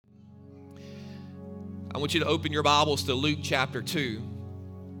I want you to open your Bibles to Luke chapter 2.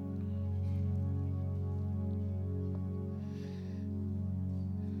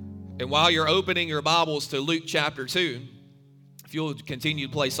 And while you're opening your Bibles to Luke chapter 2, if you'll continue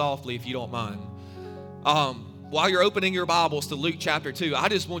to play softly if you don't mind. While you're opening your Bibles to Luke chapter 2, I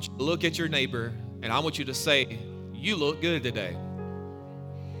just want you to look at your neighbor and I want you to say, you look good today,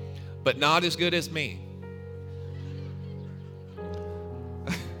 but not as good as me.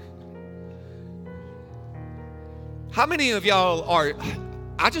 How many of y'all are,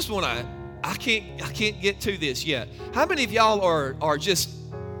 I can't get to this yet. How many of y'all are just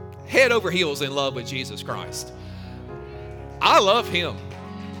head over heels in love with Jesus Christ? I love him.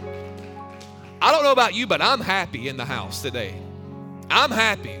 I don't know about you, but I'm happy in the house today. I'm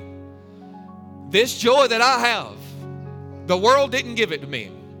happy. This joy that I have, the world didn't give it to me.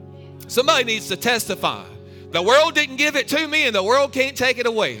 Somebody needs to testify. The world didn't give it to me and the world can't take it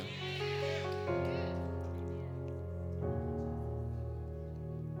away.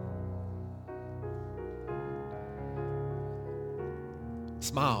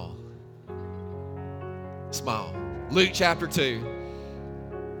 Smile. Smile. Luke chapter 2.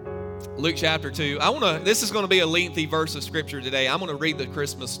 Luke chapter 2. This is going to be a lengthy verse of scripture today. I'm going to read the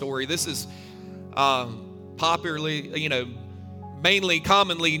Christmas story. This is popularly,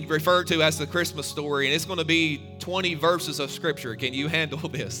 commonly referred to as the Christmas story, and it's going to be 20 verses of scripture. Can you handle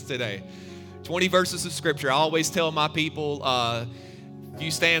this today? 20 verses of scripture. I always tell my people, if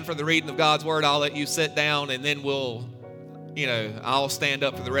you stand for the reading of God's word, I'll let you sit down, and then I'll stand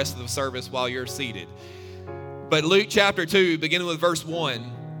up for the rest of the service while you're seated. But Luke chapter 2, beginning with verse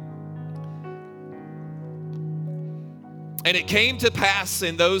 1. And it came to pass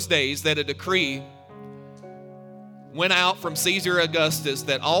in those days that a decree went out from Caesar Augustus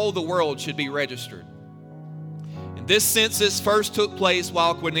that all the world should be registered. And this census first took place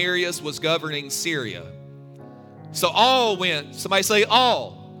while Quirinius was governing Syria. So all went, somebody say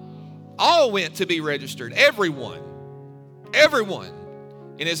all went to be registered, everyone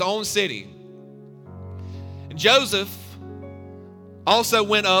in his own city. And Joseph also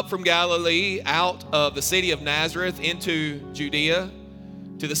went up from Galilee out of the city of Nazareth into Judea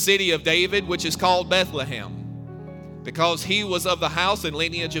to the city of David, which is called Bethlehem, because he was of the house and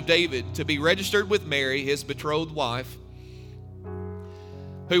lineage of David, to be registered with Mary, his betrothed wife,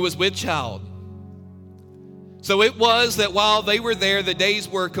 who was with child. So it was that while they were there, the days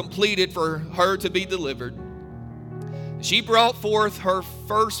were completed for her to be delivered. She brought forth her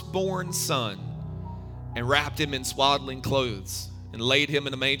firstborn son and wrapped him in swaddling clothes and laid him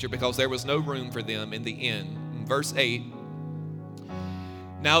in a manger because there was no room for them in the inn. In verse 8,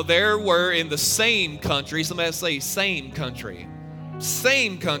 now there were in the same country, somebody say same country,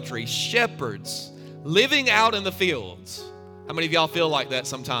 shepherds living out in the fields. How many of y'all feel like that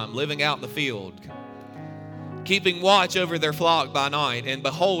sometime, living out in the field, keeping watch over their flock by night? And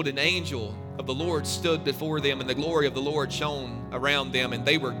behold, an angel of the Lord stood before them, and the glory of the Lord shone around them, and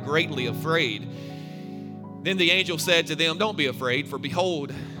they were greatly afraid. Then the angel said to them, don't be afraid, for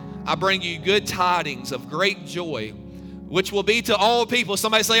behold, I bring you good tidings of great joy, which will be to all people.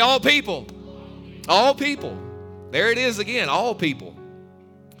 Somebody say all people. All people. There it is again, all people.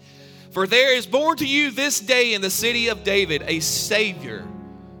 For there is born to you this day in the city of David a Savior,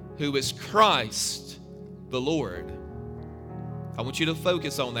 who is Christ the Lord. I want you to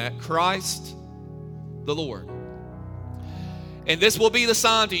focus on that. Christ the Lord. And this will be the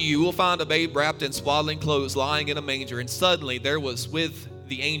sign to you. You will find a babe wrapped in swaddling clothes, lying in a manger. And suddenly there was with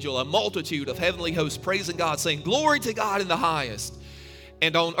the angel a multitude of heavenly hosts praising God, saying, glory to God in the highest,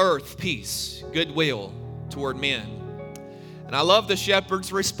 and on earth peace, goodwill toward men. And I love the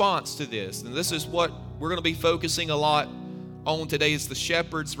shepherd's response to this. And this is what we're going to be focusing a lot on today, is the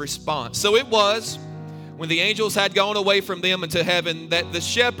shepherd's response. So it was, when the angels had gone away from them into heaven, that the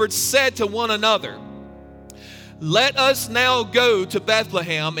shepherds said to one another, let us now go to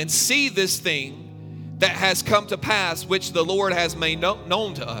Bethlehem and see this thing that has come to pass, which the Lord has made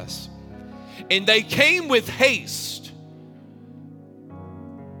known to us. And they came with haste.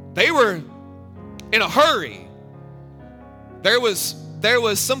 They were in a hurry. There was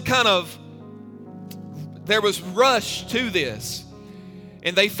rush to this.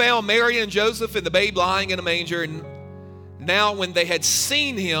 And they found Mary and Joseph and the babe lying in a manger. And now when they had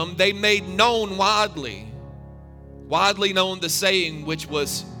seen him, they made known widely known the saying which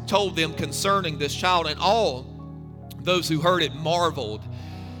was told them concerning this child. And all those who heard it marveled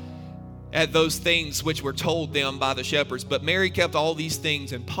at those things which were told them by the shepherds. But Mary kept all these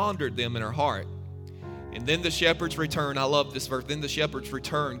things and pondered them in her heart. And then the shepherds returned. I love this verse. Then the shepherds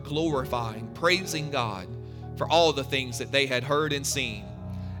returned, glorifying, praising God for all the things that they had heard and seen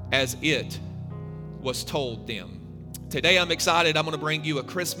as it was told them. Today I'm excited. I'm going to bring you a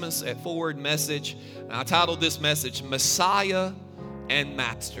Christmas at Forward message. And I titled this message, Messiah and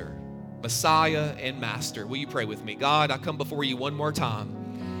Master. Messiah and Master. Will you pray with me? God, I come before you one more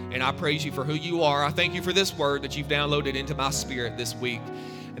time, and I praise you for who you are. I thank you for this word that you've downloaded into my spirit this week.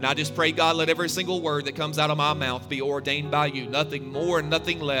 And I just pray, God, let every single word that comes out of my mouth be ordained by you. Nothing more and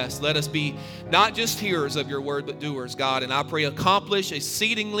nothing less. Let us be not just hearers of your word, but doers, God. And I pray accomplish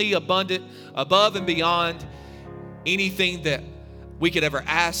exceedingly abundant, above and beyond anything that we could ever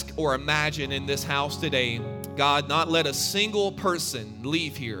ask or imagine in this house today. God, not let a single person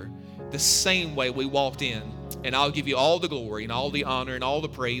leave here the same way we walked in. And I'll give you all the glory and all the honor and all the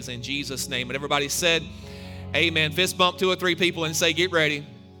praise in Jesus' name. And everybody said, amen. Fist bump 2 or 3 people and say, get ready.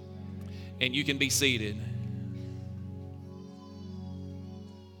 And you can be seated.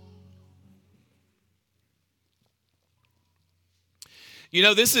 You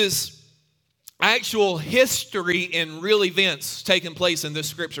know, this is actual history and real events taking place in this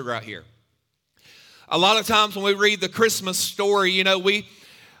scripture right here. A lot of times when we read the Christmas story, you know, we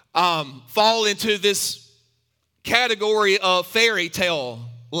fall into this category of fairy tale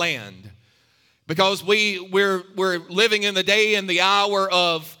land because we're living in the day and the hour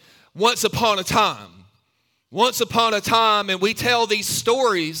of once upon a time. Once upon a time, and we tell these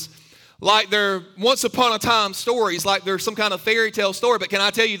stories like they're once upon a time stories, like they're some kind of fairy tale story. But can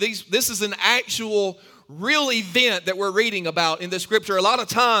I tell you, this is an actual real event that we're reading about in the scripture. A lot of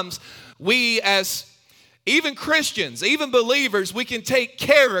times we, as even Christians, even believers, we can take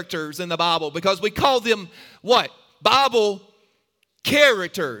characters in the Bible because we call them what? Bible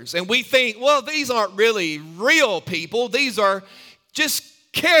characters. And we think, well, these aren't really real people. These are just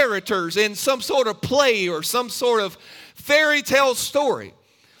characters in some sort of play or some sort of fairy tale story.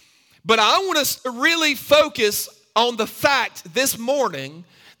 But I want us to really focus on the fact this morning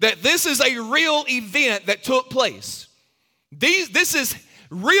that this is a real event that took place. This is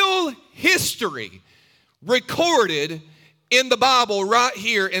real history recorded in the Bible right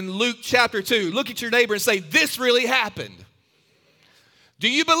here in Luke chapter 2. Look at your neighbor and say, this really happened. Do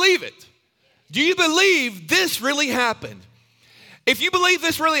you believe it? Do you believe this really happened? If you believe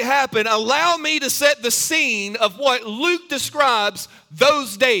this really happened, allow me to set the scene of what Luke describes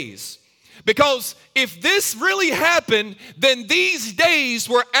those days. Because if this really happened, then these days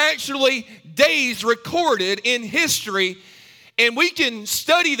were actually days recorded in history. And we can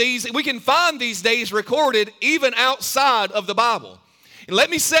study these, we can find these days recorded even outside of the Bible. And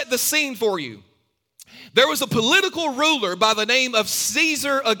let me set the scene for you. There was a political ruler by the name of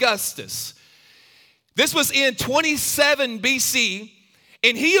Caesar Augustus. This was in 27 BC,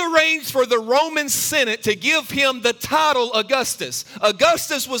 and he arranged for the Roman Senate to give him the title Augustus.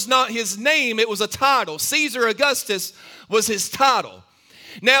 Augustus was not his name, it was a title. Caesar Augustus was his title.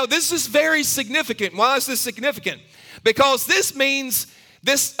 Now, this is very significant. Why is this significant? Because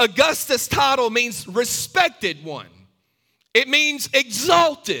this Augustus title means respected one. It means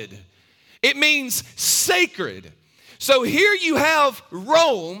exalted. It means sacred. So here you have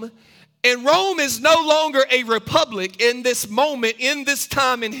Rome. And Rome is no longer a republic in this moment, in this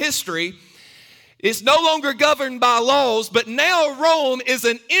time in history. It's no longer governed by laws, but now Rome is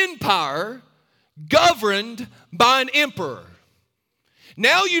an empire governed by an emperor.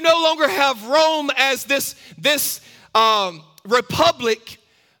 Now you no longer have Rome as this republic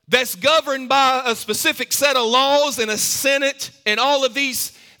that's governed by a specific set of laws and a senate and all of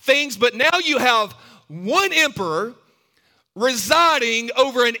these things, but now you have one emperor residing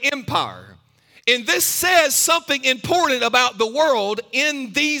over an empire. And this says something important about the world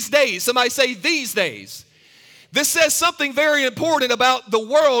in these days. Somebody say these days. This says something very important about the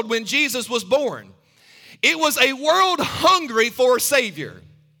world when Jesus was born. It was a world hungry for a Savior.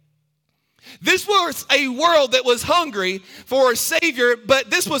 This was a world that was hungry for a Savior, but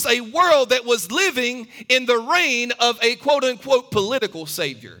this was a world that was living in the reign of a quote-unquote political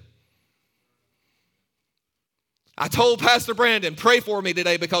Savior. I told Pastor Brandon, pray for me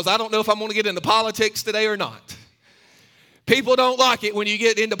today because I don't know if I'm going to get into politics today or not. People don't like it when you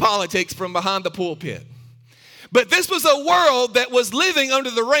get into politics from behind the pulpit. But this was a world that was living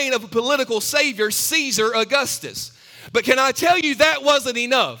under the reign of a political savior, Caesar Augustus. But can I tell you that wasn't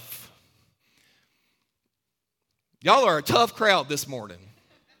enough? Y'all are a tough crowd this morning.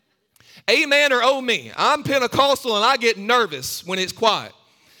 Amen or oh me. I'm Pentecostal and I get nervous when it's quiet.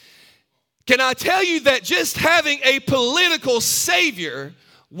 Can I tell you that just having a political savior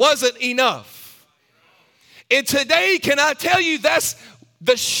wasn't enough? And today, can I tell you that's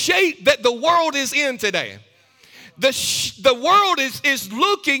the shape that the world is in today? The world is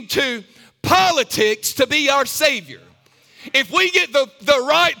looking to politics to be our savior. If we get the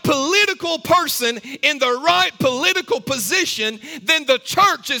right political political person in the right political position, then the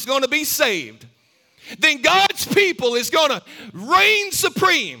church is going to be saved. Then God's people is going to reign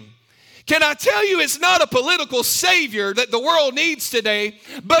supreme. Can I tell you, it's not a political savior that the world needs today,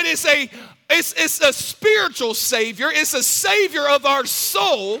 but it's a spiritual savior. It's a savior of our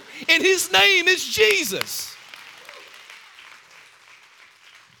soul, and his name is Jesus.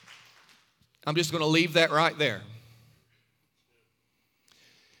 I'm just going to leave that right there.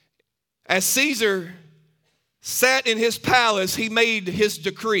 As Caesar sat in his palace, he made his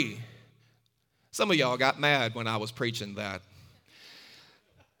decree. Some of y'all got mad when I was preaching that.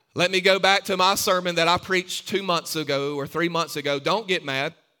 Let me go back to my sermon that I preached 2 months ago or 3 months ago. Don't get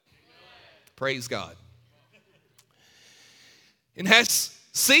mad. Praise God. And as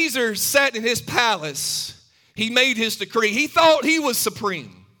Caesar sat in his palace, he made his decree. He thought he was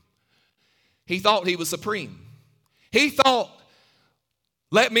supreme. He thought he was supreme. He thought,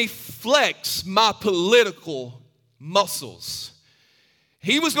 let me flex my political muscles.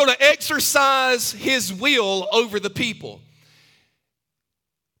 He was going to exercise his will over the people.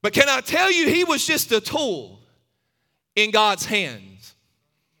 But can I tell you, he was just a tool in God's hands.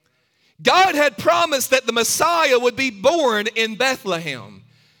 God had promised that the Messiah would be born in Bethlehem,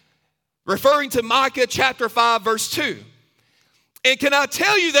 referring to Micah chapter 5, verse 2. And can I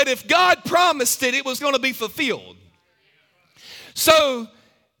tell you that if God promised it, it was going to be fulfilled. So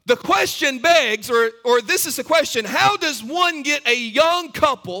the question begs, or this is the question, how does one get a young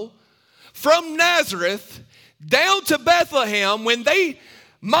couple from Nazareth down to Bethlehem when they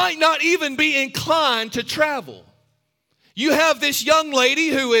might not even be inclined to travel? You have this young lady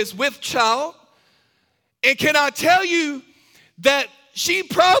who is with child, and can I tell you that she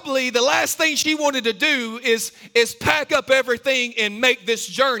probably, the last thing she wanted to do is pack up everything and make this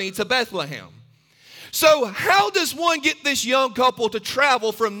journey to Bethlehem. So how does one get this young couple to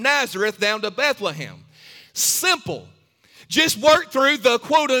travel from Nazareth down to Bethlehem? Simple. Just work through the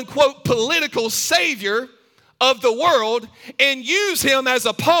quote-unquote political savior of the world and use him as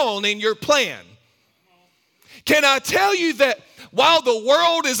a pawn in your plan. Can I tell you that while the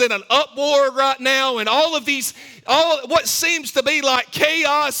world is in an uproar right now and all what seems to be like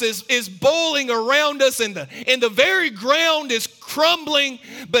chaos is boiling around us and the very ground is crumbling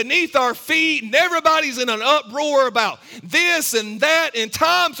beneath our feet and everybody's in an uproar about this and that and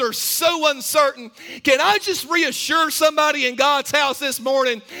times are so uncertain, can I just reassure somebody in God's house this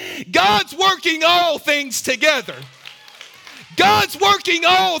morning? God's working all things together. God's working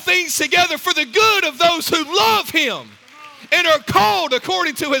all things together for the good of those who love him and are called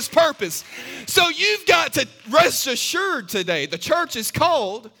according to his purpose. So you've got to rest assured today. The church is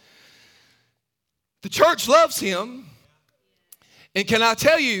called. The church loves him. And can I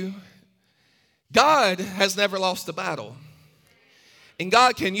tell you, God has never lost a battle. And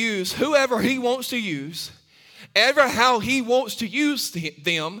God can use whoever he wants to use, ever how he wants to use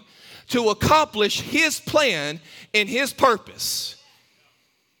them to accomplish his plan and his purpose.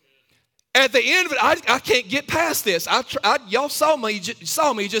 At the end of it, I can't get past this. Y'all saw me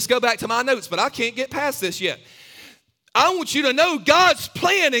just go back to my notes, but I can't get past this yet. I want you to know God's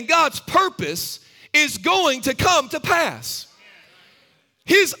plan and God's purpose is going to come to pass.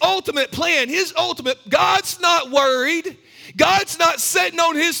 His ultimate plan, God's not worried. God's not sitting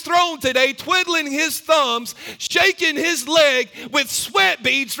on his throne today, twiddling his thumbs, shaking his leg with sweat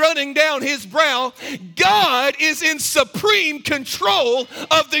beads running down his brow. God is in supreme control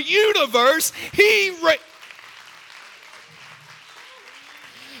of the universe.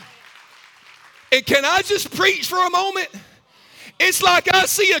 And can I just preach for a moment? It's like I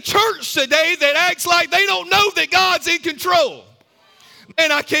see a church today that acts like they don't know that God's in control.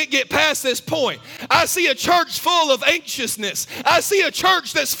 And I can't get past this point. I see a church full of anxiousness. I see a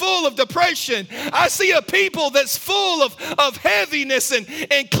church that's full of depression. I see a people that's full of heaviness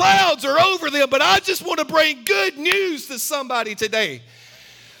and clouds are over them. But I just want to bring good news to somebody today.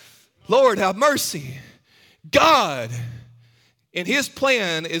 Lord, have mercy. God and his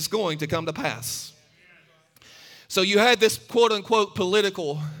plan is going to come to pass. So you had this quote unquote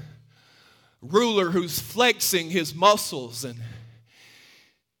political ruler who's flexing his muscles, and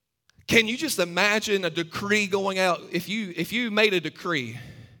can you just imagine a decree going out? If you made a decree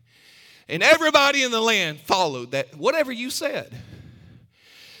and everybody in the land followed that, whatever you said.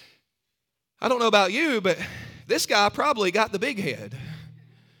 I don't know about you, but this guy probably got the big head.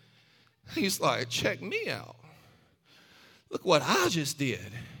 He's like, check me out. Look what I just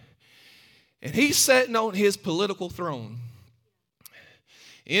did. And he's sitting on his political throne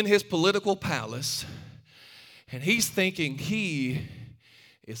in his political palace, and he's thinking he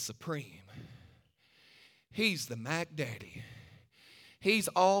is supreme. He's the Mac Daddy. He's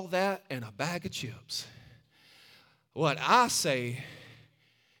all that and a bag of chips. What I say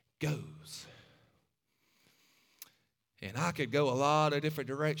goes. And I could go a lot of different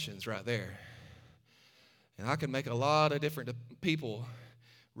directions right there. And I could make a lot of different people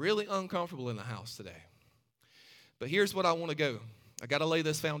really uncomfortable in the house today. But here's what I want to go. I got to lay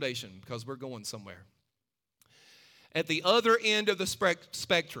this foundation because we're going somewhere. At the other end of the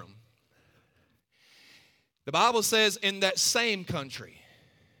spectrum, the Bible says in that same country,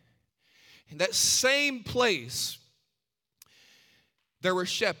 in that same place, there were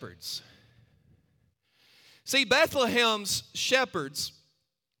shepherds. See, Bethlehem's shepherds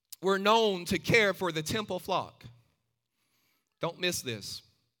were known to care for the temple flock. Don't miss this.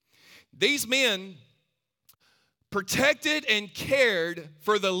 These men protected and cared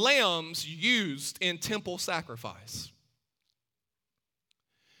for the lambs used in temple sacrifice.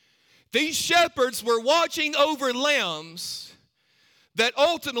 These shepherds were watching over lambs that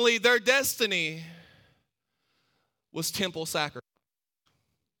ultimately their destiny was temple sacrifice,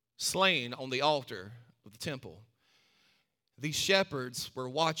 slain on the altar of the temple. These shepherds were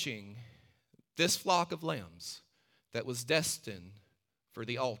watching this flock of lambs that was destined for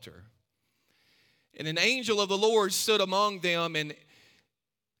the altar. And an angel of the Lord stood among them, and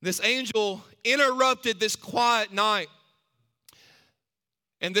this angel interrupted this quiet night.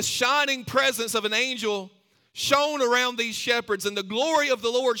 And this shining presence of an angel shone around these shepherds, and the glory of the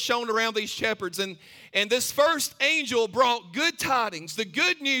Lord shone around these shepherds. And this first angel brought good tidings, the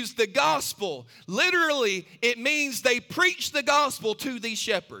good news, the gospel. Literally, it means they preached the gospel to these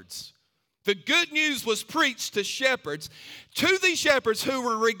shepherds. The good news was preached to shepherds, to these shepherds who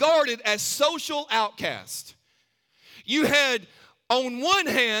were regarded as social outcasts. You had, on one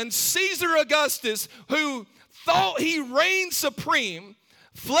hand, Caesar Augustus, who thought he reigned supreme,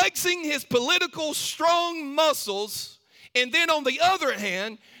 flexing his political strong muscles. And then on the other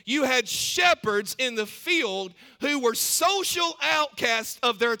hand, you had shepherds in the field who were social outcasts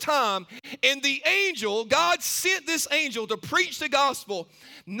of their time. And the angel, God sent this angel to preach the gospel,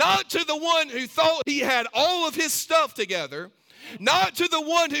 not to the one who thought he had all of his stuff together, not to the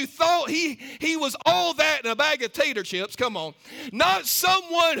one who thought he was all that in a bag of tater chips, come on. Not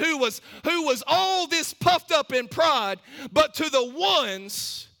someone who was all this puffed up in pride, but to the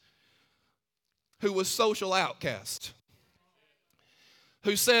ones who was social outcast,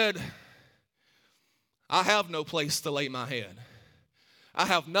 who said, I have no place to lay my head. I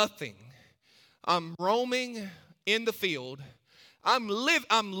have nothing. I'm roaming in the field. I'm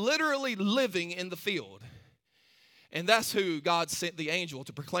literally living in the field. And that's who God sent the angel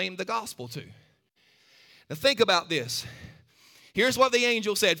to proclaim the gospel to. Now think about this. Here's what the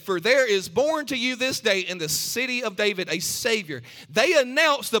angel said. For there is born to you this day in the city of David a Savior. They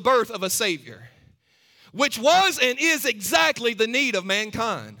announced the birth of a Savior, which was and is exactly the need of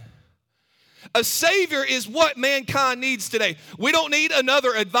mankind. A Savior is what mankind needs today. We don't need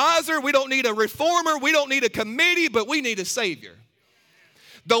another advisor. We don't need a reformer. We don't need a committee, but we need a Savior.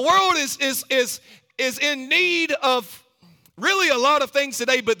 The world is in need of really a lot of things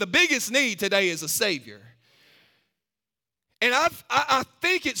today, but the biggest need today is a Savior. And I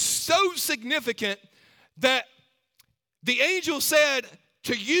think it's so significant that the angel said,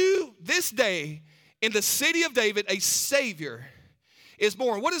 to you this day in the city of David, a Savior is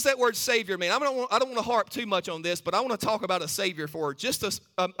born. What does that word Savior mean? I don't want to harp too much on this, but I want to talk about a Savior for just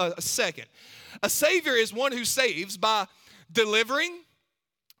a second. A Savior is one who saves by delivering,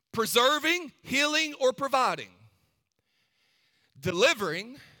 preserving, healing, or providing.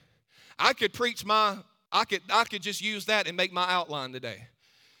 Delivering, I could just use that and make my outline today.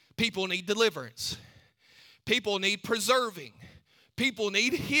 People need deliverance. People need preserving. People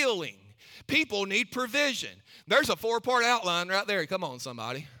need healing. People need provision. There's a 4-part outline right there. Come on,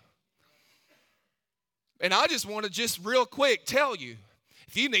 somebody. And I just want to just real quick tell you,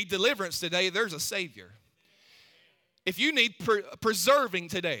 if you need deliverance today, there's a Savior. If you need preserving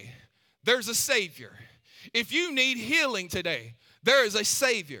today, there's a Savior. If you need healing today, there is a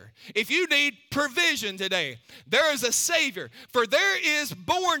Savior. If you need provision today, there is a Savior. For there is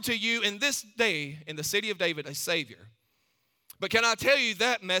born to you in this day in the city of David a Savior. But can I tell you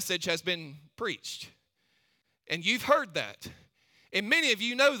that message has been preached? And you've heard that. And many of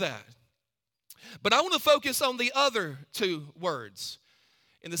you know that. But I want to focus on the other two words.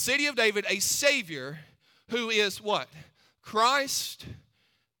 In the city of David, a Savior who is what? Christ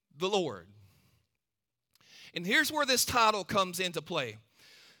the Lord. And here's where this title comes into play.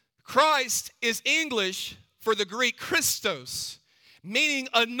 Christ is English for the Greek Christos, meaning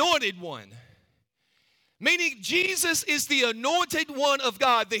anointed one. Meaning Jesus is the anointed one of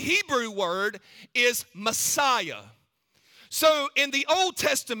God. The Hebrew word is Messiah. So in the Old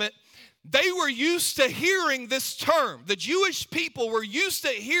Testament, they were used to hearing this term. The Jewish people were used to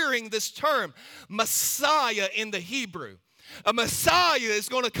hearing this term, Messiah in the Hebrew. A Messiah is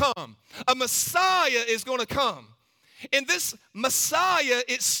going to come. A Messiah is going to come. And this Messiah,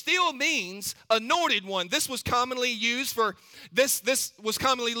 it still means anointed one. This was commonly used for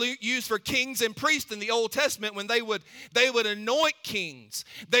kings and priests in the Old Testament when they would anoint kings.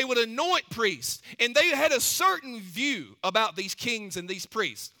 They would anoint priests. And they had a certain view about these kings and these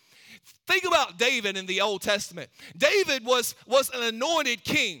priests. Think about David in the Old Testament. David was an anointed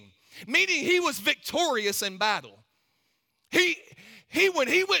king, meaning he was victorious in battle. When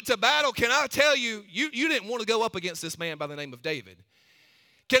he went to battle, can I tell you, you didn't want to go up against this man by the name of David.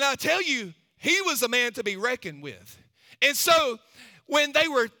 Can I tell you, he was a man to be reckoned with. And so when they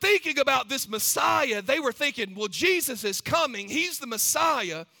were thinking about this Messiah, they were thinking, well, Jesus is coming. He's the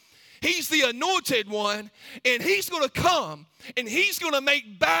Messiah. He's the anointed one. And he's going to come and he's going to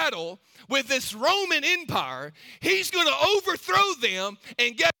make battle with this Roman Empire. He's going to overthrow them.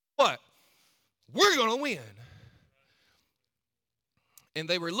 And guess what? We're going to win. And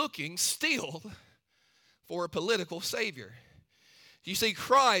they were looking still for a political savior. You see,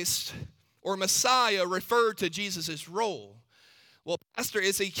 Christ or Messiah referred to Jesus' role. Well, Pastor,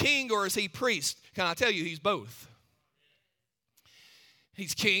 is he king or is he priest? Can I tell you, he's both.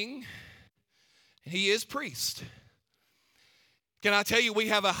 He's king and he is priest. Can I tell you, we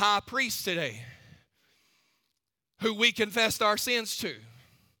have a high priest today who we confessed our sins to.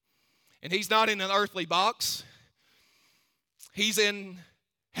 And he's not in an earthly box. He's in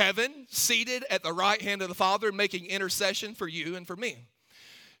heaven, seated at the right hand of the Father, making intercession for you and for me.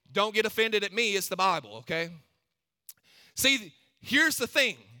 Don't get offended at me, it's the Bible, okay? See, here's the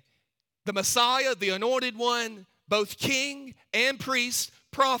thing. The Messiah, the anointed one, both king and priest,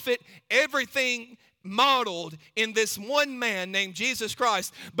 prophet, everything modeled in this one man named Jesus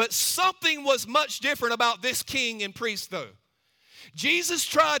Christ. But something was much different about this king and priest, though. Jesus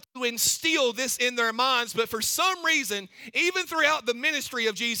tried to instill this in their minds, but for some reason, even throughout the ministry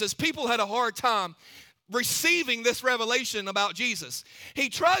of Jesus, people had a hard time receiving this revelation about Jesus. He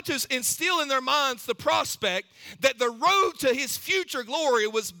tried to instill in their minds the prospect that the road to his future glory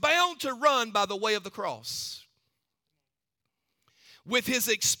was bound to run by the way of the cross. With his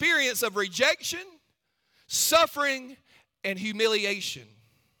experience of rejection, suffering, and humiliation.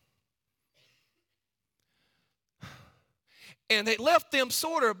 And it left them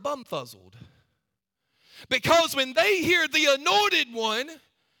sort of bumfuzzled. Because when they hear the anointed one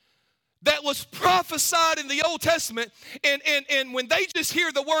that was prophesied in the Old Testament, and when they just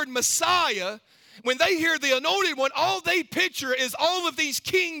hear the word Messiah, when they hear the anointed one, all they picture is all of these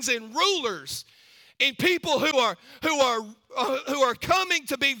kings and rulers and people who are coming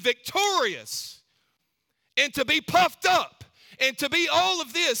to be victorious and to be puffed up and to be all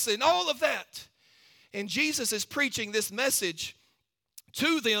of this and all of that. And Jesus is preaching this message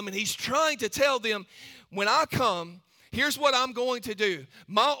to them, and he's trying to tell them, when I come, here's what I'm going to do.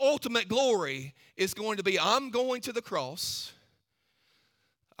 My ultimate glory is going to be, I'm going to the cross.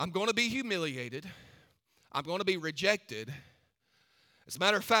 I'm going to be humiliated. I'm going to be rejected. As a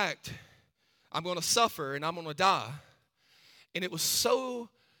matter of fact, I'm going to suffer and I'm going to die. And it was so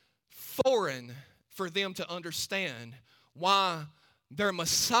foreign for them to understand why their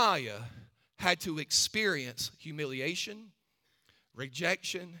Messiah had to experience humiliation,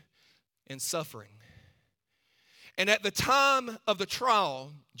 rejection, and suffering. And at the time of the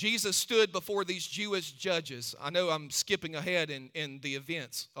trial, Jesus stood before these Jewish judges. I know I'm skipping ahead in the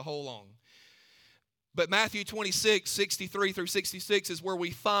events a whole long. But Matthew 26, 63 through 66 is where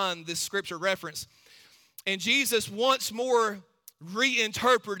we find this scripture reference. And Jesus once more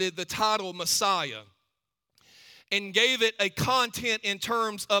reinterpreted the title Messiah and gave it a content in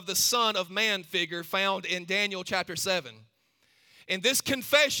terms of the Son of Man figure found in Daniel chapter 7. In this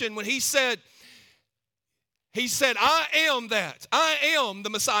confession, when he said, I am that. I am the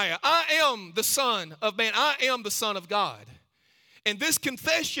Messiah. I am the Son of Man. I am the Son of God. And this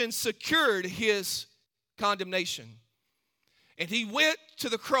confession secured his condemnation. And he went to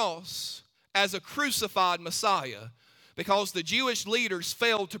the cross as a crucified Messiah, because the Jewish leaders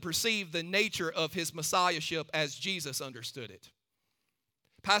failed to perceive the nature of his messiahship as Jesus understood it.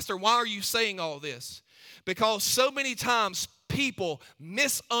 Pastor, why are you saying all this? Because so many times people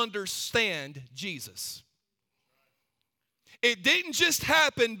misunderstand Jesus. It didn't just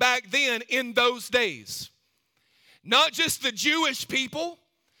happen back then in those days. Not just the Jewish people,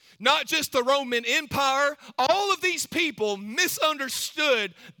 not just the Roman Empire. All of these people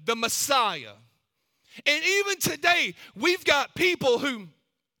misunderstood the Messiah. And even today, we've got people who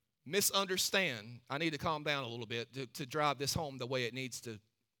misunderstand. I need to calm down a little bit to drive this home the way it needs to,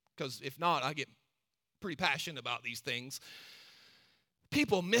 because if not, I get pretty passionate about these things.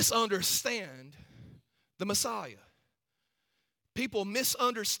 People misunderstand the Messiah. People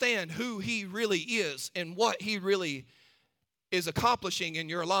misunderstand who he really is and what he really is accomplishing in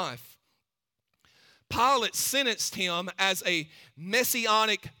your life. Pilate sentenced him as a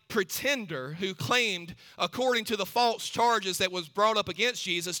messianic pretender who claimed, according to the false charges that was brought up against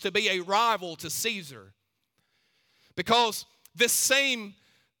Jesus, to be a rival to Caesar. Because this same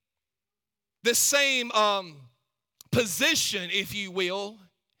position, if you will,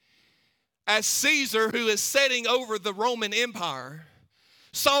 as Caesar, who is setting over the Roman Empire,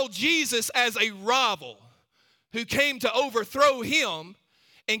 saw Jesus as a rival who came to overthrow him.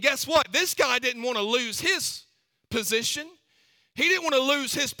 And guess what? This guy didn't want to lose his position. He didn't want to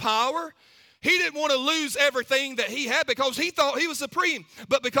lose his power. He didn't want to lose everything that he had because he thought he was supreme.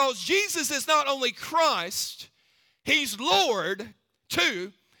 But because Jesus is not only Christ, he's Lord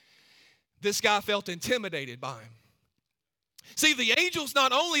too, this guy felt intimidated by him. See, the angels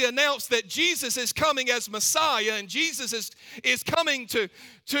not only announced that Jesus is coming as Messiah and Jesus is coming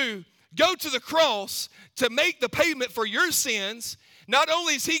to go to the cross to make the payment for your sins. Not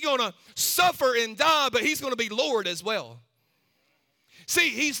only is he going to suffer and die, but he's going to be Lord as well. See,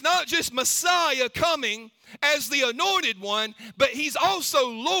 he's not just Messiah coming as the anointed one, but he's also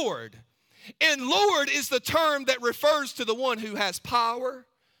Lord. And Lord is the term that refers to the one who has power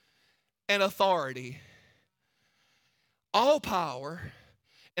and authority. All power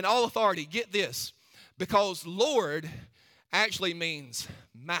and all authority. Get this, because Lord actually means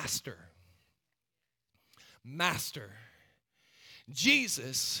master. Master.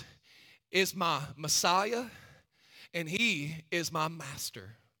 Jesus is my Messiah and he is my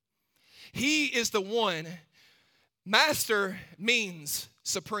master. He is the one. Master means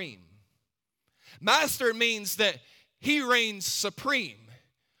supreme. Master means that he reigns supreme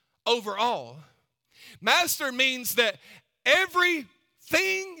over all. Master means that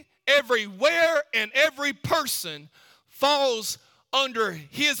everything, everywhere, and every person falls under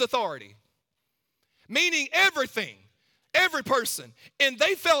his authority. Meaning everything, every person. And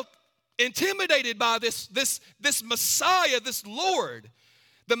they felt intimidated by this Messiah, this Lord.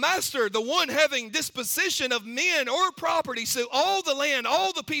 The master, the one having disposition of men or property, so all the land,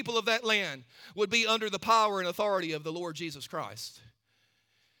 all the people of that land would be under the power and authority of the Lord Jesus Christ.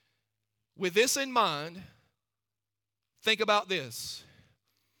 With this in mind, think about this.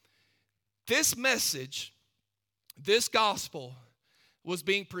 This message, this gospel was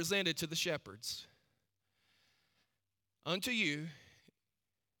being presented to the shepherds. Unto you,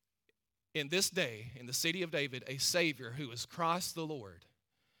 in this day, in the city of David, a Savior who is Christ the Lord.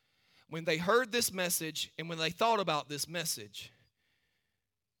 When they heard this message and when they thought about this message,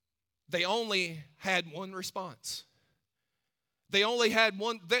 they only had one response. They only had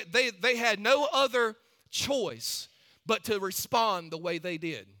one, they had no other choice but to respond the way they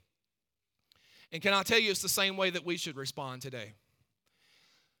did. And can I tell you, it's the same way that we should respond today.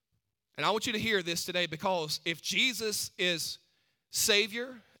 And I want you to hear this today, because if Jesus is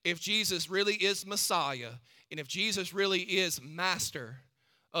Savior, if Jesus really is Messiah, and if Jesus really is master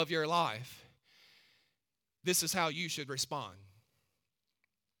of your life, this is how you should respond.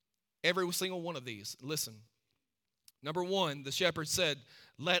 Every single one of these. Listen. Number one, the shepherd said,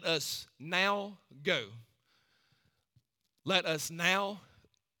 let us now go. Let us now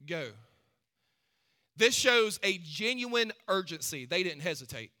go. This shows a genuine urgency. They didn't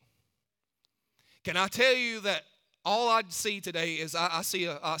hesitate. Can I tell you that all I see today is I see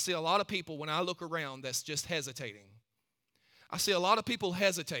a lot of people when I look around that's just hesitating. I see a lot of people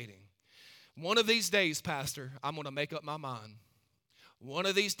hesitating. One of these days, Pastor, I'm going to make up my mind. One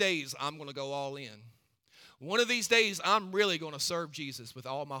of these days, I'm going to go all in. One of these days, I'm really going to serve Jesus with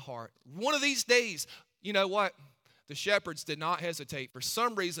all my heart. One of these days, you know what? The shepherds did not hesitate. For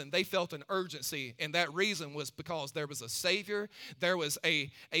some reason, they felt an urgency, and that reason was because there was a Savior, there was a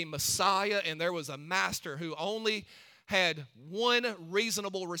Messiah, and there was a Master who only had one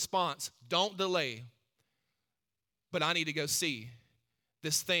reasonable response. Don't delay, but I need to go see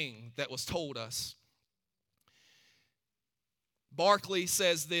this thing that was told us. Barclay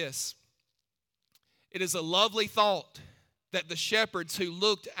says this: it is a lovely thought that the shepherds who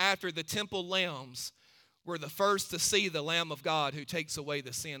looked after the temple lambs were the first to see the Lamb of God who takes away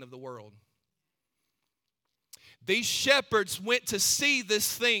the sin of the world. These shepherds went to see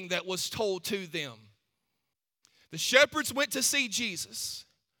this thing that was told to them. The shepherds went to see Jesus.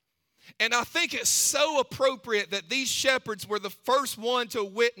 And I think it's so appropriate that these shepherds were the first one to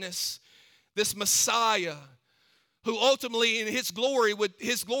witness this Messiah who ultimately in his glory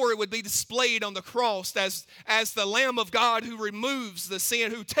would be displayed on the cross as the Lamb of God who removes the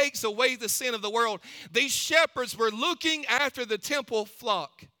sin, who takes away the sin of the world. These shepherds were looking after the temple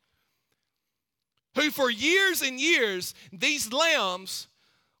flock, who for years and years, these lambs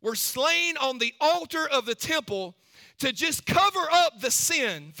were slain on the altar of the temple to just cover up the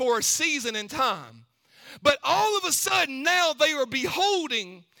sin for a season in time. But all of a sudden now they are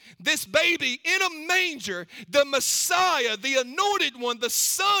beholding this baby in a manger, the Messiah, the anointed one, the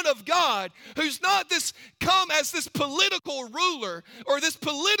Son of God, who's not come as this political ruler or this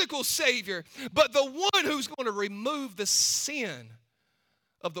political savior, but the one who's going to remove the sin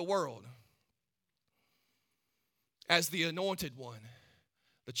of the world. As the anointed one,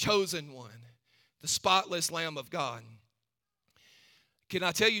 the chosen one, the spotless Lamb of God. Can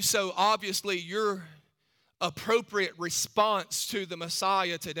I tell you so? Obviously, your appropriate response to the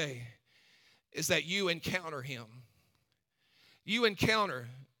Messiah today is that you encounter him. You encounter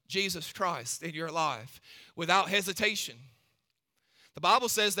Jesus Christ in your life without hesitation. The Bible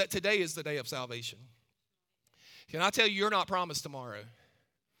says that today is the day of salvation. Can I tell you, you're not promised tomorrow.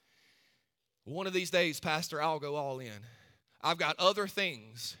 One of these days, Pastor, I'll go all in. I've got other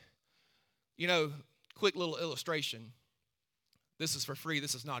things. You know, quick little illustration. This is for free.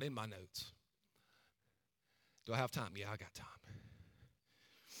 This is not in my notes. Do I have time? Yeah, I got time.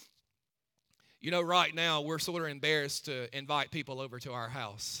 You know, right now, we're sort of embarrassed to invite people over to our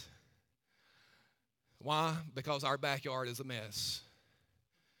house. Why? Because our backyard is a mess.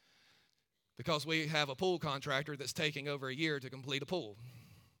 Because we have a pool contractor that's taking over a year to complete a pool.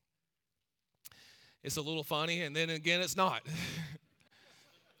 It's a little funny, and then again, it's not.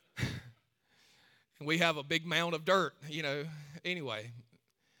 And we have a big mound of dirt, anyway.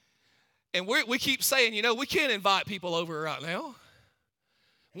 And we keep saying, we can't invite people over right now.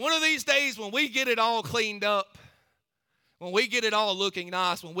 One of these days when we get it all cleaned up, when we get it all looking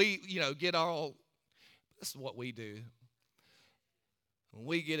nice, when we, get all, this is what we do. When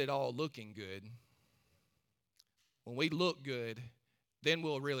we get it all looking good, when we look good, then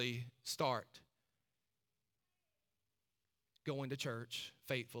we'll really start going to church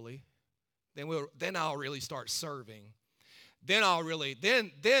faithfully. Then I'll really start serving. Then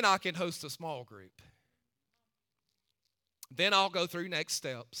I can host a small group. Then I'll go through next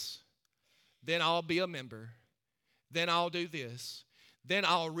steps. Then I'll be a member. Then I'll do this. Then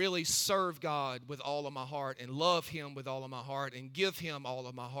I'll really serve God with all of my heart and love him with all of my heart and give him all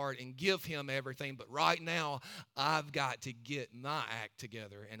of my heart and give him everything. But right now, I've got to get my act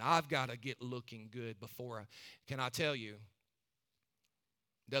together and I've got to get looking good before can I tell you,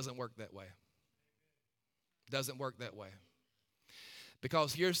 it doesn't work that way. It doesn't work that way.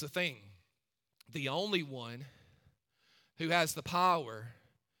 Because here's the thing. The only one who has the power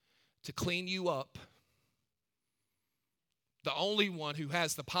to clean you up, the only one who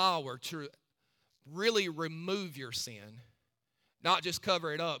has the power to really remove your sin, not just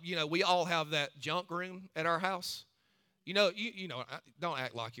cover it up. We all have that junk room at our house. Don't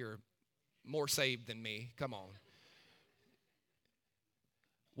act like you're more saved than me. Come on.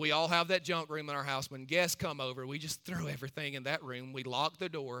 We all have that junk room in our house. When guests come over, we just throw everything in that room. We lock the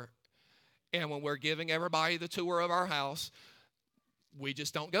door. And when we're giving everybody the tour of our house, we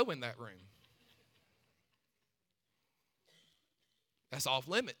just don't go in that room. That's off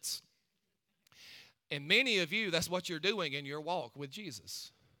limits. And many of you, that's what you're doing in your walk with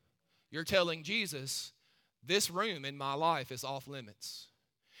Jesus. You're telling Jesus, this room in my life is off limits.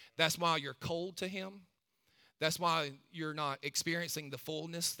 That's why you're cold to him. That's why you're not experiencing the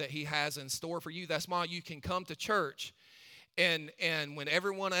fullness that he has in store for you. That's why you can come to church and when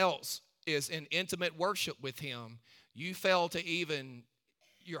everyone else is in intimate worship with him, you fail to even,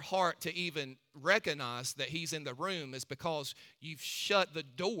 your heart to even recognize that he's in the room is because you've shut the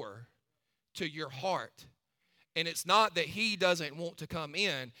door to your heart. And it's not that he doesn't want to come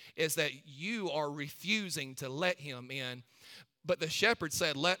in, it's that you are refusing to let him in. But the shepherd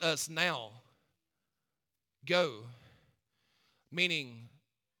said, let us now go, meaning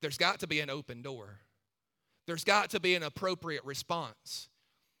there's got to be an open door. There's got to be an appropriate response.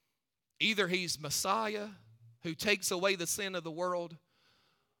 Either he's Messiah who takes away the sin of the world,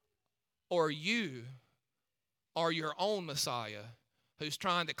 or you are your own Messiah who's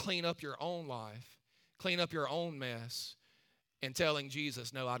trying to clean up your own life, clean up your own mess, and telling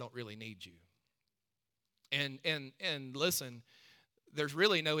Jesus, no, I don't really need you. And listen, there's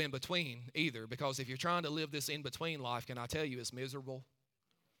really no in-between either, because if you're trying to live this in-between life, can I tell you it's miserable?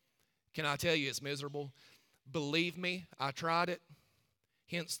 Can I tell you it's miserable? Believe me, I tried it,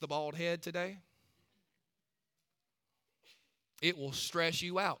 hence the bald head today. It will stress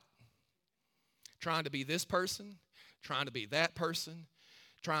you out. Trying to be this person trying to be that person,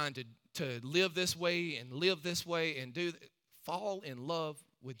 trying to live this way and do that. Fall in love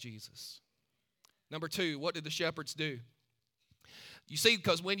with Jesus. Number 2, what did the shepherds do? You see,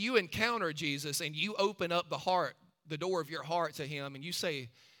 because when you encounter Jesus and you open up the door of your heart to him, and you say,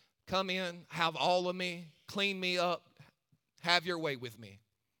 come in, have all of me, clean me up, have your way with me.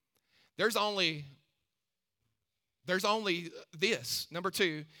 There's only this. Number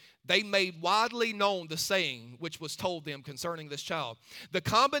 2, they made widely known the saying which was told them concerning this child. The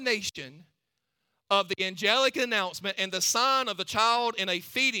combination of the angelic announcement and the sign of the child in a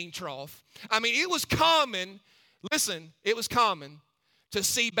feeding trough. I mean, it was common, it was common to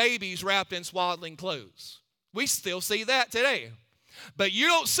see babies wrapped in swaddling clothes. We still see that today. But you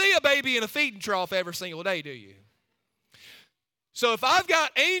don't see a baby in a feeding trough every single day, do you? So if I've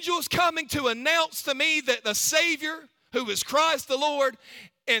got angels coming to announce to me that the Savior, who is Christ the Lord,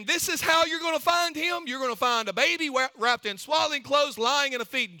 and this is how you're going to find him, you're going to find a baby wrapped in swaddling clothes lying in a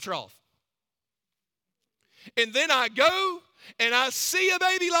feeding trough. And then I go and I see a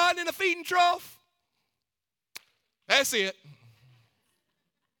baby lying in a feeding trough. That's it.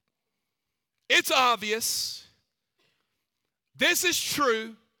 It's obvious. This is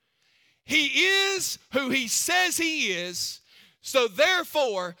true. He is who he says he is. So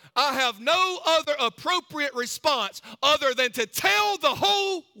therefore, I have no other appropriate response other than to tell the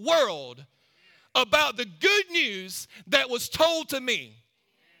whole world about the good news that was told to me.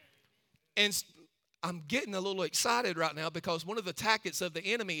 And I'm getting a little excited right now because one of the tactics of the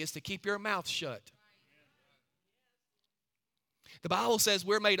enemy is to keep your mouth shut. The Bible says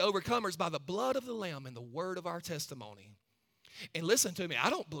we're made overcomers by the blood of the Lamb and the word of our testimony. And listen to me, I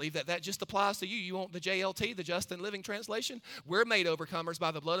don't believe that just applies to you. You want the JLT, the Just and Living Translation? We're made overcomers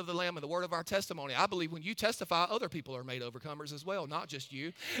by the blood of the Lamb and the word of our testimony. I believe when you testify, other people are made overcomers as well, not just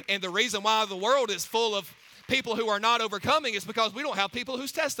you. And the reason why the world is full of people who are not overcoming is because we don't have people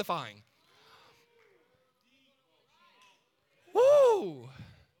who's testifying. Woo!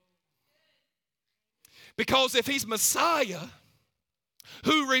 Because if he's Messiah,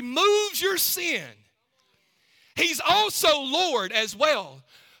 who removes your sin, he's also Lord as well,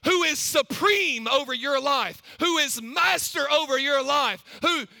 who is supreme over your life, who is master over your life,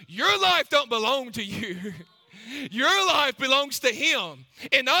 who your life don't belong to you. Your life belongs to him.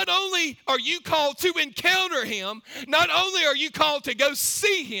 And not only are you called to encounter him, not only are you called to go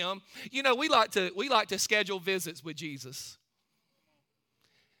see him. You know, we like to schedule visits with Jesus.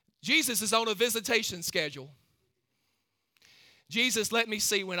 Jesus is on a visitation schedule. Jesus, let me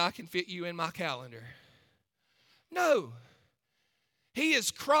see when I can fit you in my calendar. No. He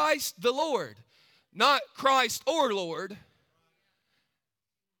is Christ the Lord, not Christ or Lord.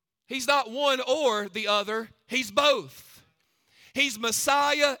 He's not one or the other. He's both. He's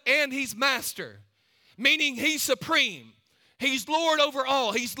Messiah and he's Master, meaning he's supreme. He's Lord over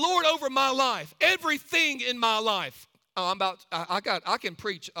all. He's Lord over my life, everything in my life. Oh, I can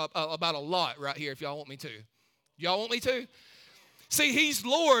preach about a lot right here if y'all want me to. Y'all want me to? See, he's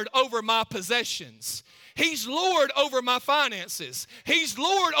Lord over my possessions. He's Lord over my finances. He's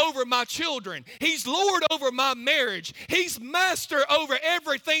Lord over my children. He's Lord over my marriage. He's master over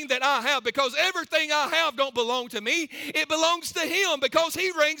everything that I have, because everything I have don't belong to me. It belongs to him because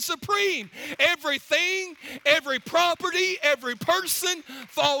he reigns supreme. Everything, every property, every person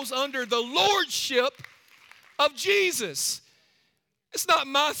falls under the lordship of Jesus. It's not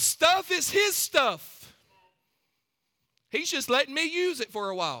my stuff, it's his stuff. He's just letting me use it for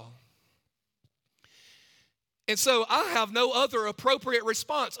a while. And so I have no other appropriate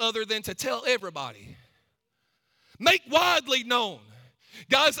response other than to tell everybody. Make widely known.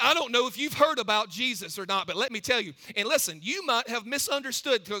 Guys, I don't know if you've heard about Jesus or not, but let me tell you. And listen, you might have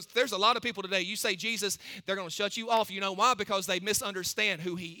misunderstood, because there's a lot of people today, you say Jesus, they're going to shut you off. You know why? Because they misunderstand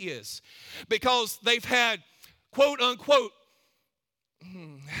who he is. Because they've had, quote unquote,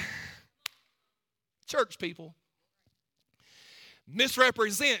 church people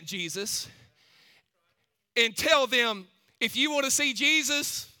misrepresent Jesus and tell them, if you want to see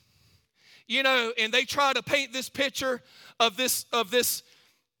Jesus, you know, and they try to paint this picture of this,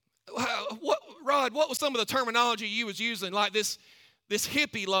 Rod, what was some of the terminology you was using? Like this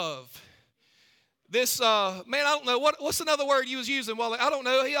hippie love. This, I don't know, what's another word you was using? Well, I don't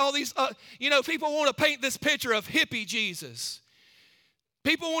know, all these, people want to paint this picture of hippie Jesus.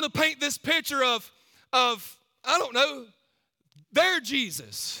 People want to paint this picture of, I don't know, their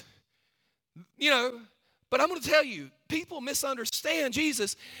Jesus. But I'm going to tell you, people misunderstand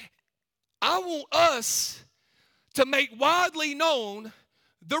Jesus. I want us to make widely known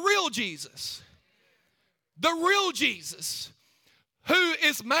the real Jesus. The real Jesus, who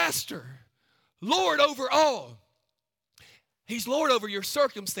is Master, Lord over all. He's Lord over your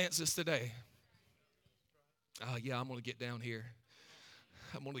circumstances today. I'm going to get down here.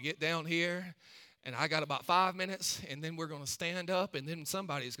 I'm going to get down here, and I got about 5 minutes, and then we're going to stand up, and then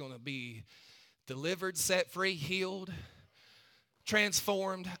somebody's going to be delivered, set free, healed,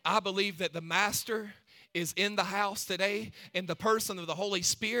 transformed. I believe that the Master is in the house today in the person of the Holy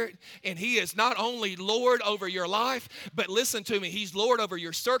Spirit, and He is not only Lord over your life, but listen to me, He's Lord over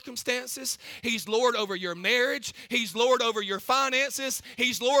your circumstances, He's Lord over your marriage, He's Lord over your finances,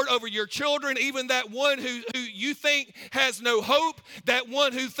 He's Lord over your children, even that one who you think has no hope, that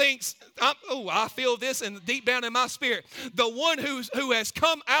one who thinks, I feel this and deep down in my spirit, the one who has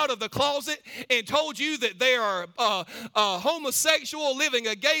come out of the closet and told you that they are homosexual, living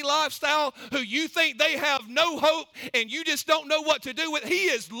a gay lifestyle, who you think they have no hope and you just don't know what to do with. He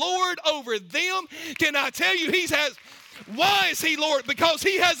is Lord over them. Can I tell you, why is He Lord? Because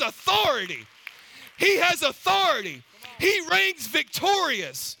He has authority. He has authority. He reigns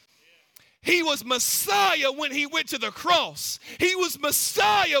victorious. He was Messiah when He went to the cross. He was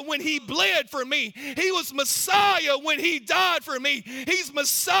Messiah when He bled for me. He was Messiah when He died for me. He's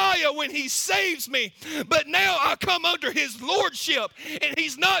Messiah when He saves me. But now I come under His lordship, and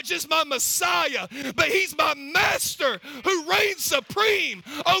He's not just my Messiah, but He's my Master who reigns supreme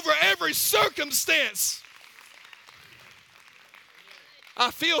over every circumstance.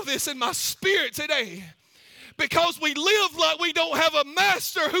 I feel this in my spirit today. Because we live like we don't have a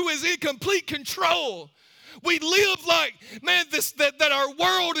master who is in complete control. We live like, man, that our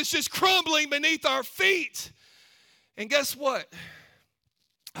world is just crumbling beneath our feet. And guess what?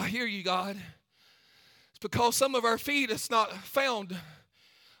 I hear you, God. It's because some of our feet is not found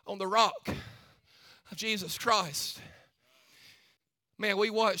on the rock of Jesus Christ. Man,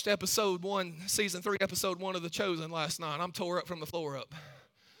 we watched season 3, episode 1 of The Chosen last night. I'm tore up from the floor up.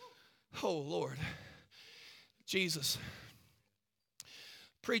 Oh, Lord. Jesus,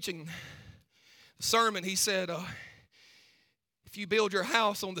 preaching the sermon, he said, if you build your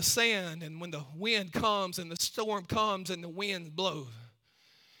house on the sand, and when the wind comes and the storm comes and the wind blows,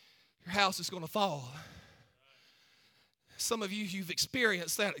 your house is going to fall. Some of you've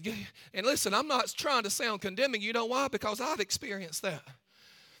experienced that. And listen, I'm not trying to sound condemning. You know why? Because I've experienced that.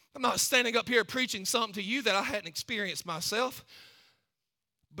 I'm not standing up here preaching something to you that I hadn't experienced myself.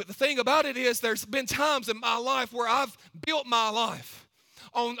 But the thing about it is, there's been times in my life where I've built my life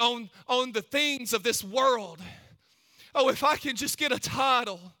on the things of this world. Oh, if I can just get a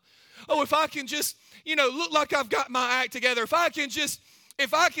title. Oh, if I can just, look like I've got my act together. If I can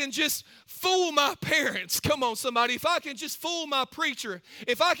just fool my parents. Come on, somebody. If I can just fool my preacher.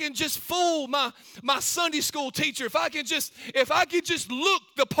 If I can just fool my Sunday school teacher. If I can just look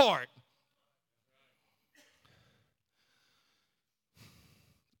the part.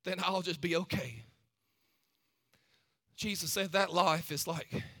 Then I'll just be okay. Jesus said that life is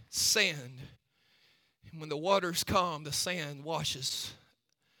like sand. And when the waters come, the sand washes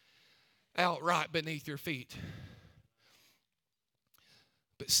out right beneath your feet.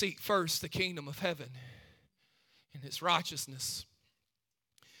 But seek first the kingdom of heaven and its righteousness.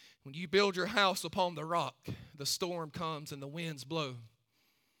 When you build your house upon the rock, the storm comes and the winds blow.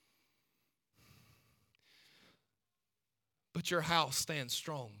 But your house stands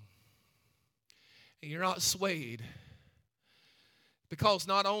strong. And you're not swayed. Because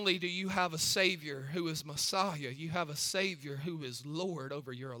not only do you have a Savior who is Messiah, you have a Savior who is Lord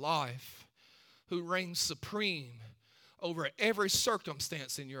over your life, who reigns supreme over every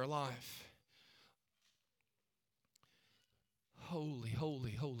circumstance in your life. Holy,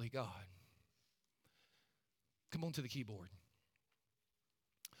 holy, holy God. Come on to the keyboard.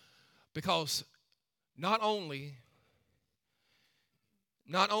 Because not only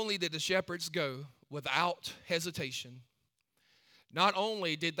did the shepherds go without hesitation, not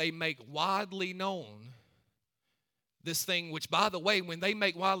only did they make widely known this thing, which, by the way, when they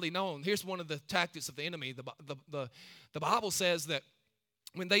make widely known, here's one of the tactics of the enemy. The Bible says that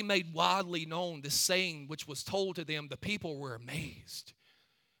when they made widely known this saying which was told to them, the people were amazed.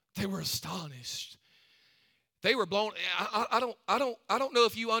 They were astonished. They were blown. I don't know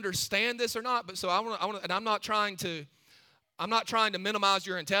if you understand this or not, but so I want, and I'm not trying to minimize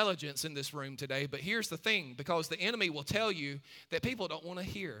your intelligence in this room today, but here's the thing, because the enemy will tell you that people don't want to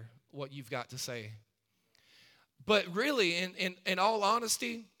hear what you've got to say. But really, in all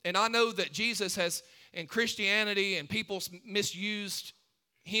honesty, and I know that Jesus has, in Christianity, and people misused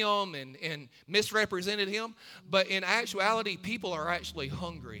him and misrepresented him, but in actuality, people are actually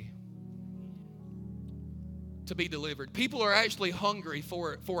hungry to be delivered. People are actually hungry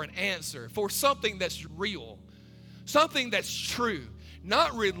for an answer, for something that's real, something that's true,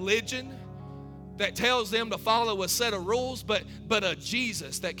 not religion that tells them to follow a set of rules, but a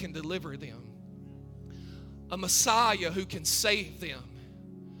Jesus that can deliver them. A Messiah who can save them.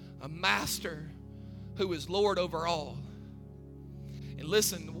 A master who is Lord over all. And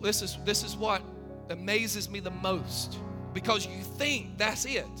listen, this is what amazes me the most, because you think that's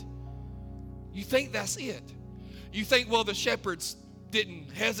it. You think that's it. You think, well, the shepherds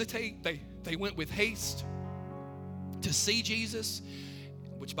didn't hesitate. They went with haste to see Jesus,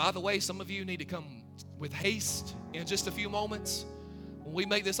 which, by the way, some of you need to come with haste in just a few moments when we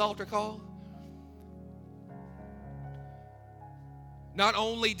make this altar call. Not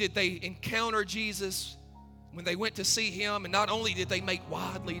only did they encounter Jesus when they went to see him, and not only did they make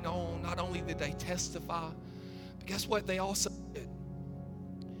widely known, not only did they testify, but guess what they also did?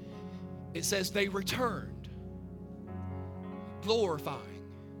 It says they returned, glorifying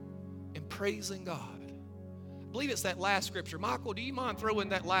and praising God. I believe it's that last scripture. Michael, do you mind throwing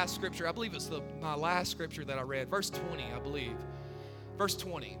that last scripture? I believe it's my last scripture that I read. Verse 20, I believe. Verse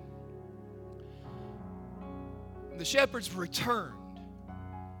 20. The shepherds returned.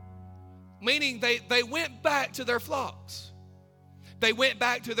 Meaning they went back to their flocks. They went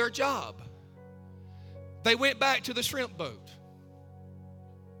back to their job. They went back to the shrimp boat.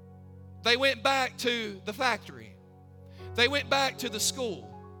 They went back to the factory. They went back to the school.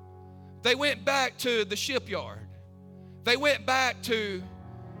 They went back to the shipyard. They went back to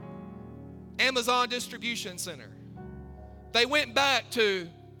Amazon Distribution Center. They went back to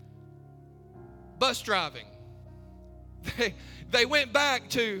bus driving. They went back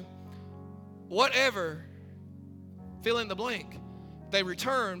to whatever, fill in the blank. They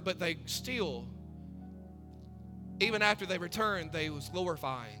returned, but they still, even after they returned, they was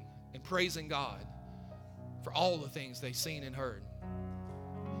glorifying and praising God for all the things they seen and heard.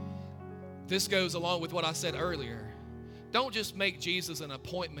 This goes along with what I said earlier. Don't just make Jesus an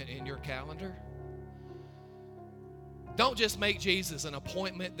appointment in your calendar. Don't just make Jesus an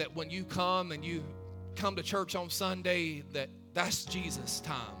appointment that when you come and you come to church on Sunday, that's Jesus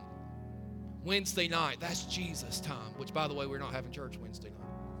time. Wednesday night, that's Jesus time, which, by the way, we're not having church Wednesday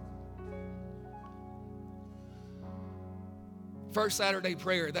night. First Saturday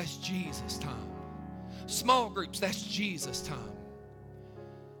prayer, that's Jesus time. Small groups, that's Jesus time.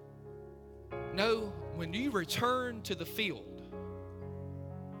 No, when you return to the field,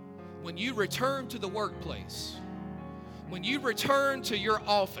 when you return to the workplace, when you return to your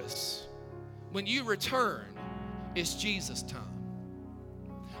office, when you return, it's Jesus time.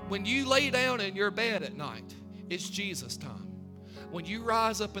 When you lay down in your bed at night, it's Jesus time. When you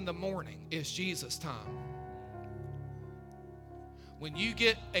rise up in the morning, it's Jesus time. When you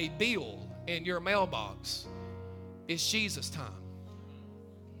get a bill in your mailbox, it's Jesus time.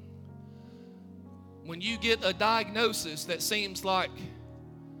 When you get a diagnosis that seems like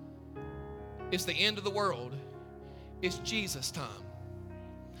it's the end of the world, it's Jesus time.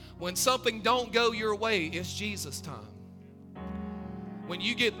 When something don't go your way, it's Jesus time. When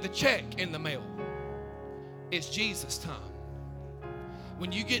you get the check in the mail, it's Jesus time.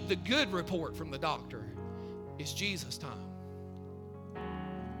 When you get the good report from the doctor, it's Jesus time.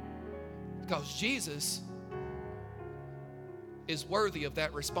 Because Jesus is worthy of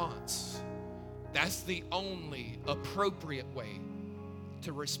that response. That's the only appropriate way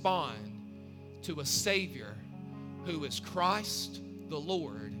to respond to a Savior who is Christ the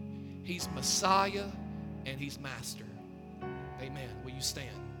Lord. He's Messiah and He's Master. Amen. Will you stand?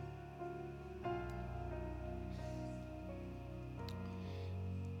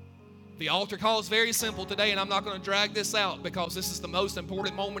 The altar call is very simple today, and I'm not going to drag this out because this is the most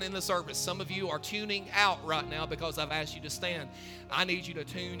important moment in the service. Some of you are tuning out right now because I've asked you to stand. I need you to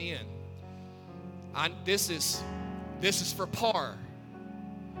tune in. This is for par.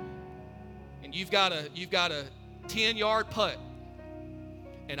 And you've got a 10-yard putt,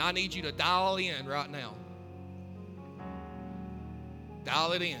 and I need you to dial in right now.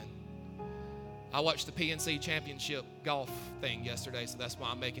 Dial it in. I watched the PNC Championship golf thing yesterday, so that's why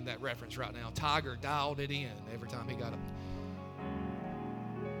I'm making that reference right now. Tiger dialed it in every time he got it.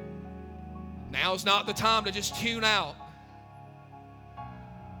 Now's not the time to just tune out.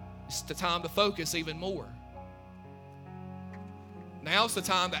 It's the time to focus even more. Now's the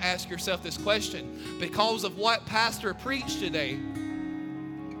time to ask yourself this question. Because of what Pastor preached today,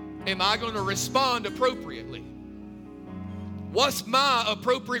 am I going to respond appropriately? What's my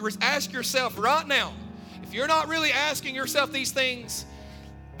appropriate response? Ask yourself right now. If you're not really asking yourself these things,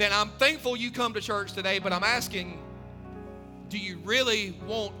 then I'm thankful you come to church today, but I'm asking, do you really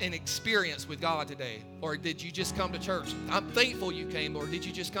want an experience with God today? Or did you just come to church? I'm thankful you came, or did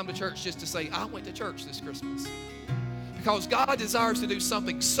you just come to church just to say, I went to church this Christmas? Because God desires to do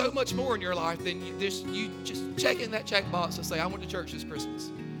something so much more in your life than you just checking that checkbox and say, I went to church this Christmas.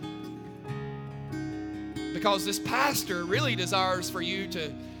 Because this pastor really desires for you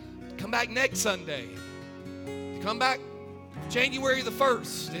to come back next Sunday, to come back January the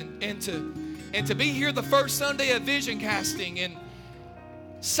 1st, and to be here the first Sunday of vision casting and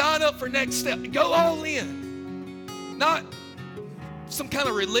sign up for next step. Go all in. Not some kind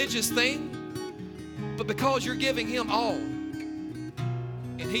of religious thing, but because you're giving him all.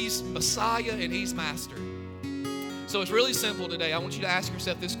 And he's Messiah and he's Master. So it's really simple today. I want you to ask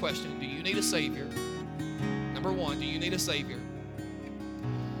yourself this question. Do you need a Savior? Number one, do you need a Savior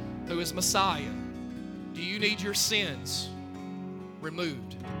who is Messiah? Do you need your sins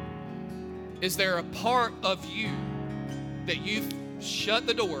removed? Is there a part of you that you've shut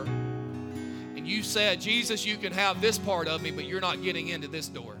the door and you said, Jesus, you can have this part of me, but you're not getting into this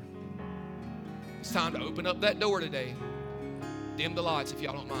door? It's time to open up that door today. Dim the lights if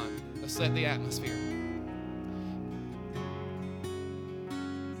y'all don't mind. Let's set the atmosphere.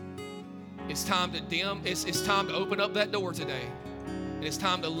 It's time to it's time to open up that door today. And it's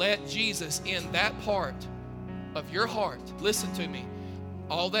time to let Jesus in that part of your heart. Listen to me.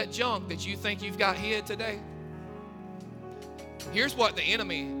 All that junk that you think you've got hid today. Here's what the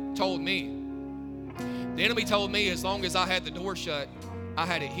enemy told me. The enemy told me as long as I had the door shut, I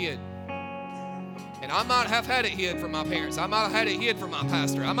had it hid. And I might have had it hid from my parents. I might have had it hid from my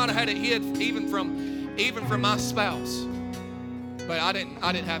pastor. I might have had it hid even from my spouse. But I didn't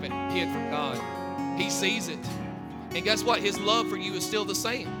have it hid from God. He sees it. And guess what? His love for you is still the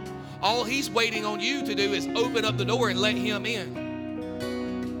same. All he's waiting on you to do is open up the door and let him in.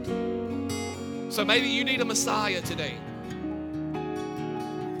 So maybe you need a Messiah today.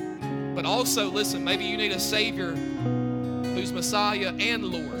 But also, listen, maybe you need a Savior who's Messiah and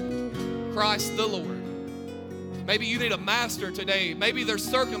Lord. Christ the Lord. Maybe you need a Master today. Maybe there's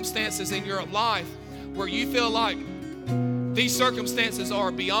circumstances in your life where you feel like these circumstances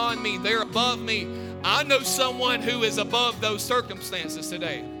are beyond me. They're above me. I know someone who is above those circumstances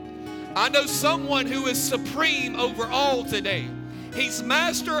today. I know someone who is supreme over all today. He's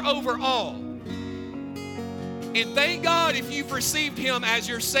Master over all. And thank God if you've received him as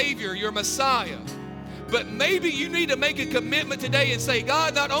your Savior, your Messiah. But maybe you need to make a commitment today and say,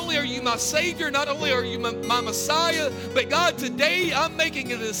 God, not only are you my Savior, not only are you my Messiah, but God, today I'm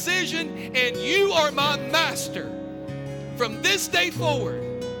making a decision and you are my Master. From this day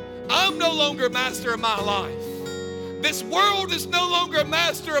forward, I'm no longer master of my life. This world is no longer a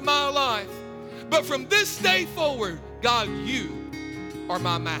master of my life. But from this day forward, God, you are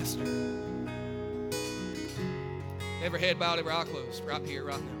my Master. Every head bowed, every eye closed, right here,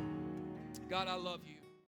 right now. God, I love you.